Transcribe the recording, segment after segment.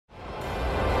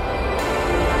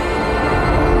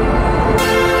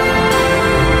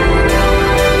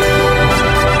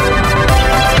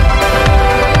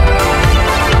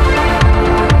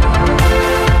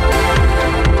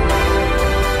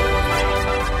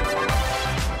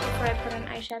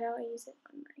eyeshadow. I use it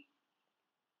on my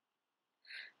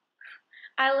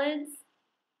eyelids.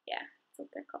 Yeah, that's what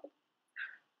they're called.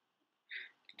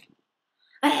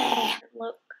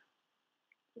 Look.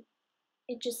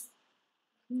 It just...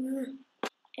 And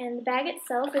the bag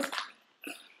itself is...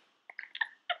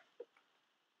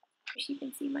 Wish you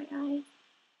can see my eyes.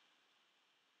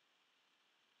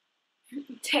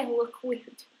 They look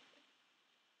weird.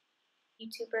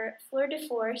 YouTuber Fleur de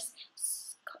Force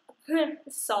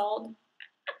sold.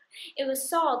 It was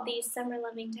sold the summer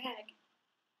loving tag.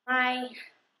 I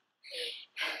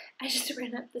just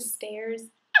ran up the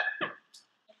stairs.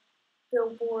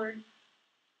 Billboard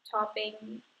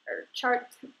topping or chart.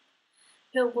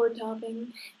 Billboard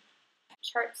topping.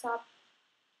 Chart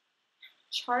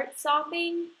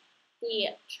sopping.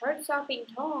 The chart sopping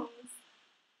tongs.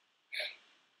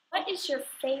 What is your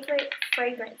favorite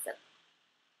fragrance of?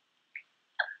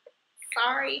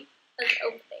 Sorry, let's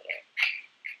open it.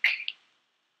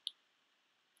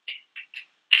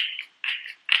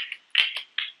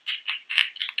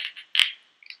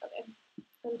 Okay,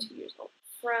 I'm 2 years old.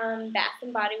 From Bath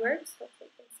and Body Works. Hopefully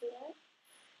you can see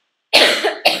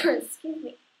that. Excuse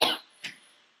me.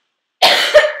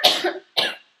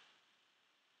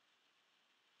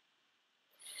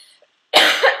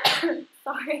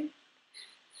 Sorry.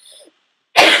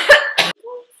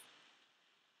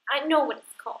 I know what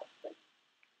it's called, but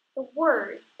the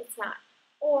word, it's not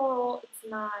oral, it's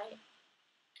not...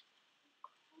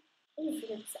 Let me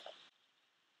figure this out.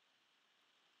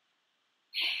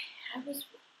 I was...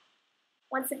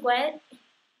 Once a Gwen?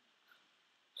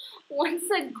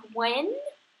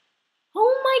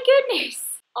 Oh my goodness!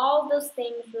 All those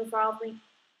things revolving...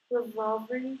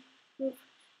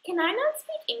 Can I not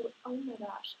speak English? Oh my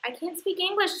gosh, I can't speak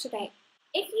English today.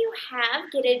 If you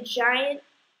have, get a giant...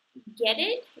 Get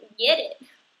it?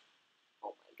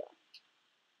 Oh my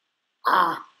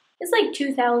god. It's like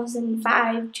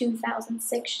 2005,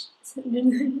 2006.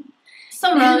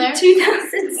 Somewhere around there.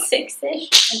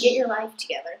 2006-ish. And get your life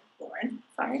together, Lauren.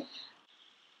 Sorry.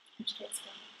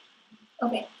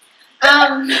 Okay.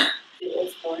 Yeah.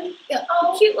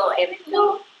 Oh, cute little image.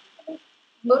 No.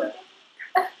 Motivate.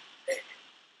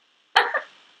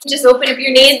 Just open up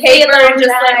your newspaper and just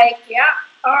like, yeah,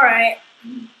 alright.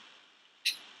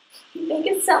 You make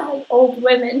it sound like old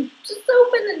women. Just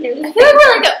open the newspaper. I feel like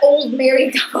we're like an old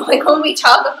married couple, like when we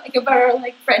talk like about our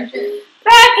like friendship.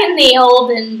 Back in the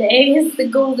olden days, the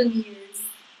golden years.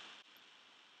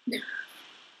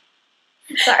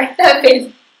 Sorry, that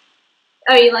face.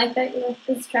 Oh, you like that? You like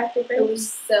this attractive face? It was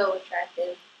so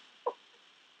attractive.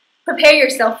 Prepare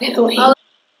yourself, Italy.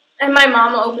 And my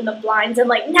mom will open the blinds and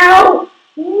like, no!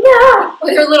 No!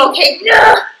 With her little cake,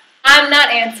 no! I'm not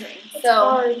answering, It's so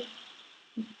hard.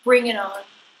 bring it on.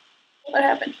 What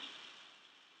happened?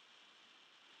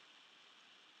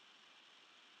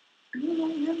 I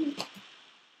don't know.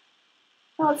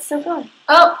 Oh, it's still going.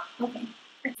 Oh, okay.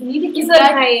 I need to get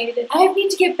back. I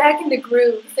need to get back in the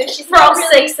groove. So she's for all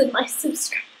really 6 of my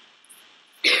subscribers.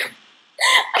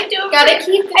 I do it. Gotta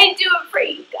keep. I do it for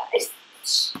you guys.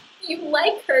 You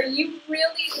like her. You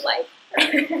really like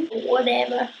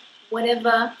her.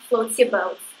 Whatever floats your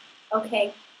boat.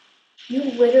 Okay. You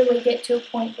literally get to a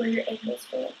point where your ankles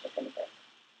feel like they're gonna break.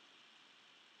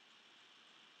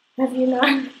 Have you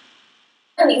not?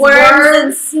 Worms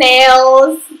and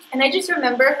snails. And I just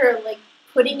remember her like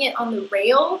putting it on the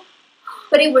rail,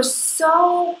 but it was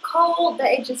so cold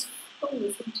that it just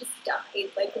froze and just died.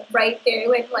 Like right there, it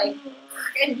went like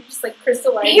and just like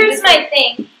crystallized. Here's my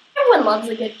thing. Everyone loves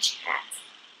a good chat.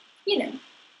 You know,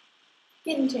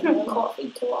 get into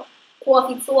Coffee talk,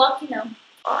 you know.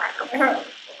 I don't know.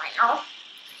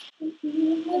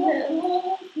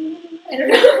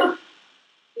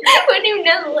 wouldn't even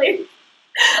know the lyrics.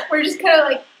 We're just kind of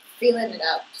like feeling it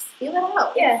out. Just feel it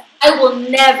out. Yeah. I will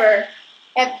never.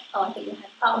 Oh, I think you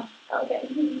have. Oh,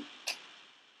 okay.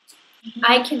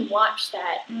 I can watch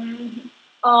that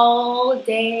all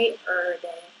day,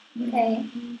 Okay.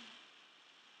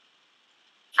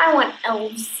 I want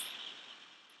elves.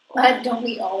 But don't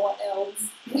we all want elves?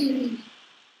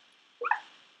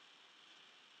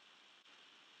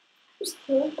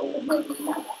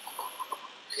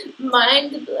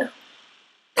 Mind blow.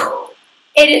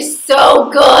 It is so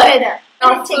good.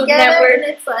 All Together, Network. and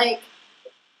it's like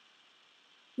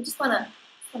you just wanna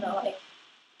like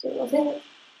Do a little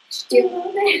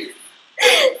bit.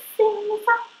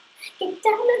 Get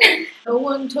down and no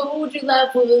one told you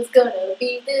life was gonna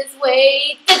be this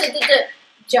way.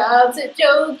 Job's a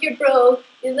joke, you're broke,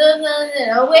 you're running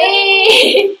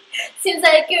away. Seems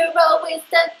like you're always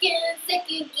stuck in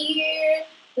second gear.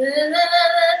 In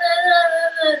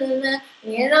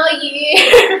all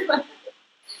year.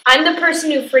 I'm the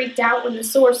person who freaked out when the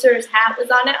sorcerer's hat was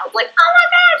on it. I was like, oh my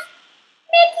gosh,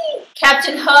 Mickey!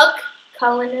 Captain Hook,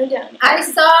 Colin O'Donnell. I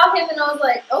saw him and I was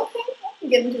like, okay, I can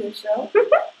get into the show.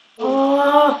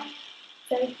 Oh,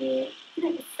 so cute.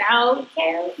 So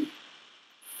cute.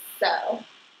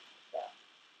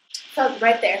 So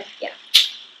right there. Yeah.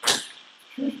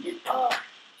 Oh,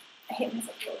 I hate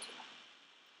myself a little too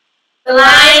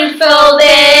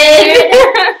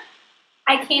Blindfolded.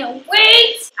 I can't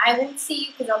wait. I won't see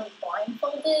you because I'll be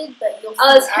blindfolded, but you'll see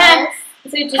Oh, it's us.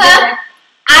 huh?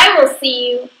 I will see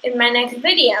you in my next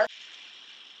video.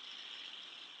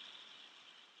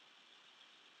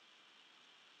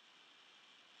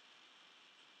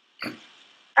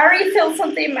 I already feel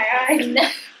something in my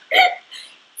eye.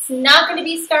 It's not going to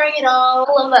be scarring at all.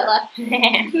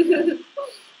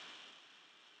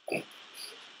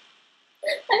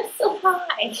 I'm so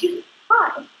high.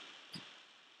 Hi.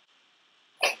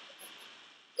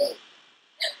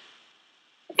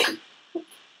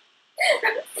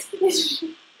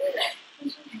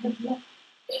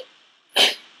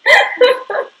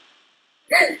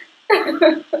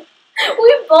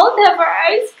 We both have our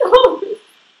eyes closed.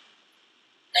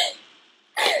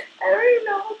 I don't even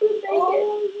know how to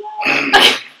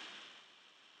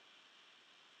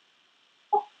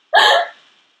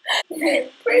make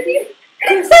it. Pretty.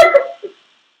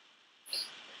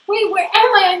 Wait, where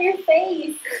am I on your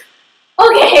face?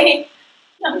 Okay.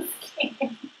 I'm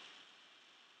scared.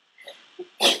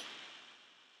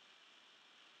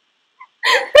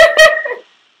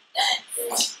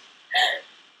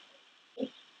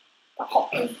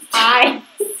 Eyes.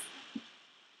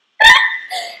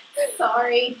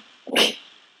 Sorry.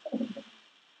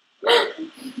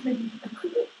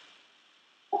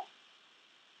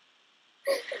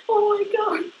 Oh my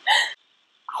god.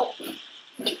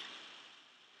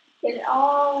 Get it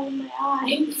all in my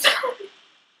eyes.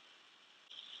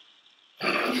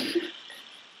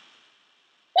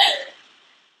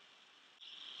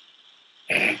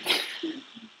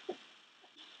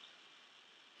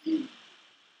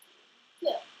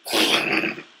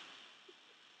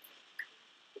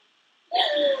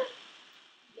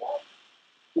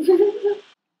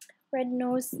 Red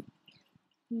nose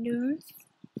news.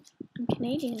 I'm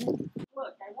Canadian.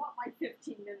 Look, I want my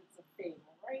 15 minutes of fame,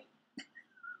 alright?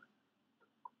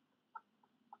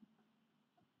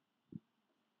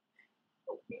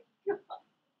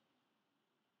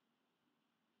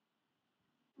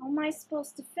 How am I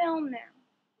supposed to film now?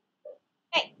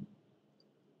 Hey,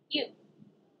 you.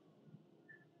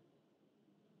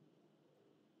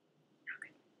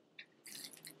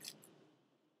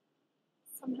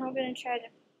 Somehow I'm gonna try to.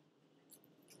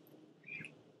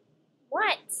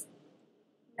 What?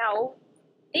 No,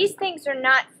 these things are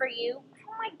not for you.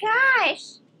 Oh my gosh.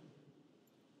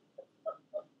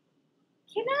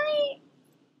 Can I?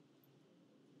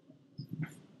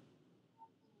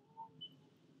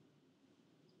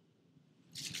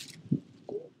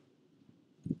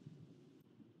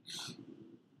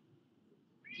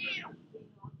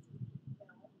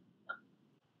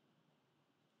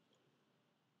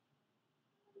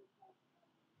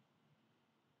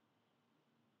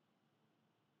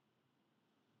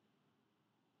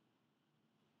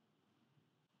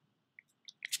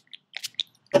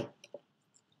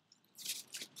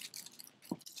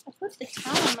 I put the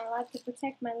towel on my lap to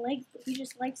protect my legs, but he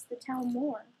just likes the towel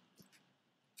more.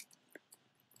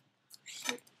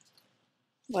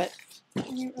 What? I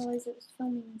didn't realize it was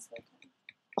filming this whole time.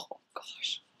 Oh,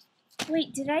 gosh.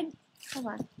 Wait, did I? Hold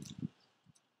on.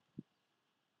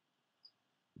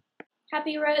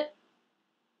 Happy Red.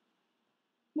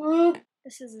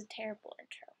 This is a terrible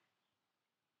intro.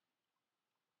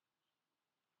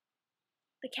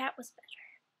 The cat was better.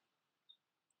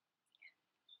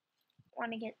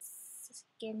 Want to get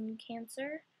skin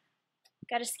cancer?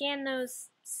 Gotta scan those.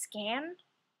 Scan?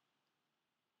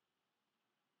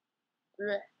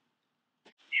 Blech.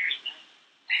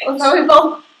 Oh, so we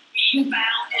both.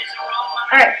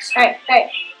 Alright.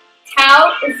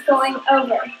 Tao is going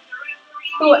over.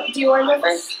 Who? Do you want to go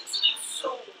first?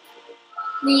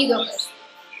 No, you go first.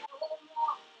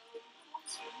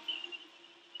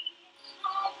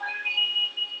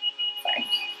 Sorry.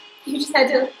 You just had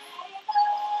to.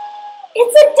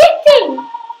 It's addicting!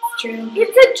 It's true.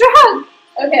 It's a drug!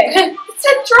 Okay. It's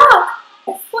a drug!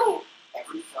 It's like.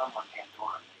 Every film on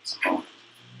Pandora makes a moment.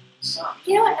 Some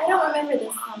You know what? I don't remember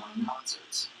this song.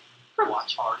 concerts.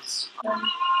 Watch artists. I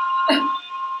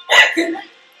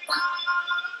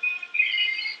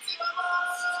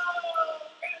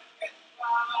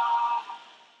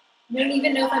don't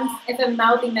even know if I'm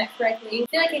mouthing that correctly. I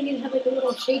feel like I need to have like a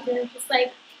little shaker, just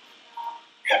like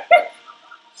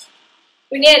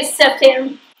We need to stuff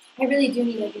him. I really do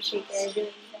need like a shaker. I really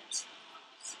need that.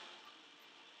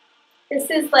 This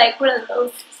is like one of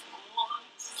those.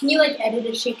 Can you like edit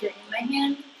a shaker in my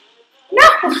hand? No!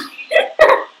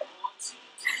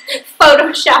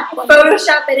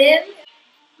 Photoshop it in.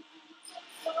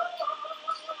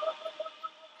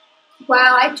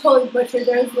 Wow, I totally butchered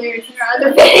those lyrics in our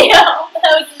other video.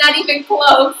 That was not even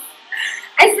close.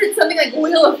 I said something like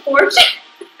Wheel of Fortune.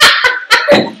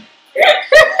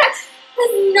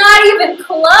 That's not even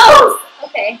close.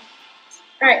 Okay.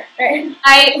 Alright.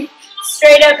 I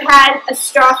straight up had a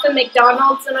straw from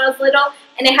McDonald's when I was little,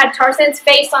 and it had Tarzan's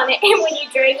face on it, and when you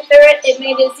drank through it, it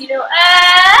made his,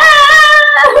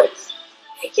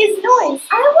 his noise.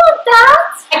 I want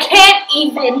that. I can't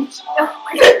even.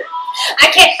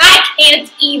 I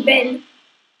can't even.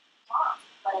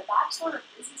 But a Bachelor of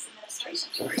Business Administration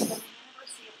course from the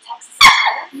University of Texas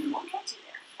won't get you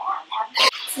there.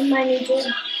 This is my new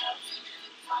dream.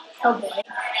 Oh boy.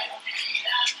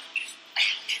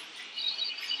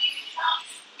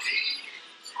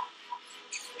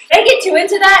 Did I get too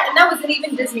into that? And that wasn't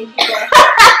even Disney people.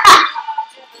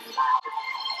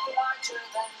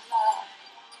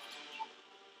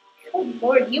 Oh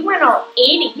Lord, you went all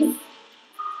 80s.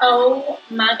 Oh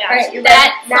my gosh. Alright, you're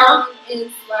that right. song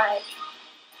is like...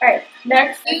 Alright,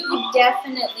 next. You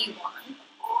definitely won.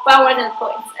 But I wanted the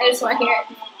points. I just want to hear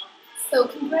it. So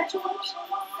congratulations.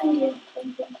 Thank you.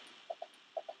 Thank you.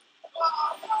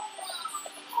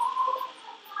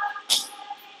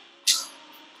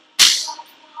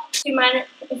 Do you mind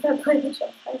if I play the show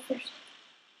first?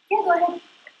 Yeah, go ahead.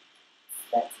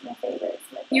 That's my favorite.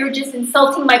 You were just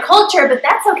insulting my culture, but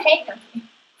that's okay.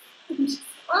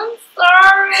 I'm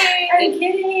sorry. I'm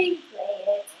kidding.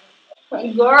 Play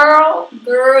it. Girl,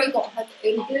 you gonna have to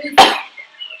eat this.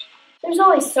 there's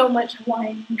only so much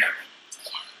wine.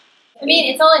 I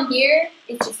mean, it's all in here.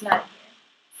 It's just not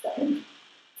in here.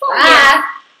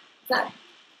 So. Sorry.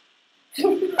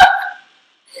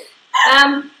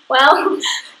 Well,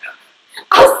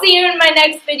 I'll see you in my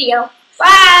next video.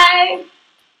 Bye.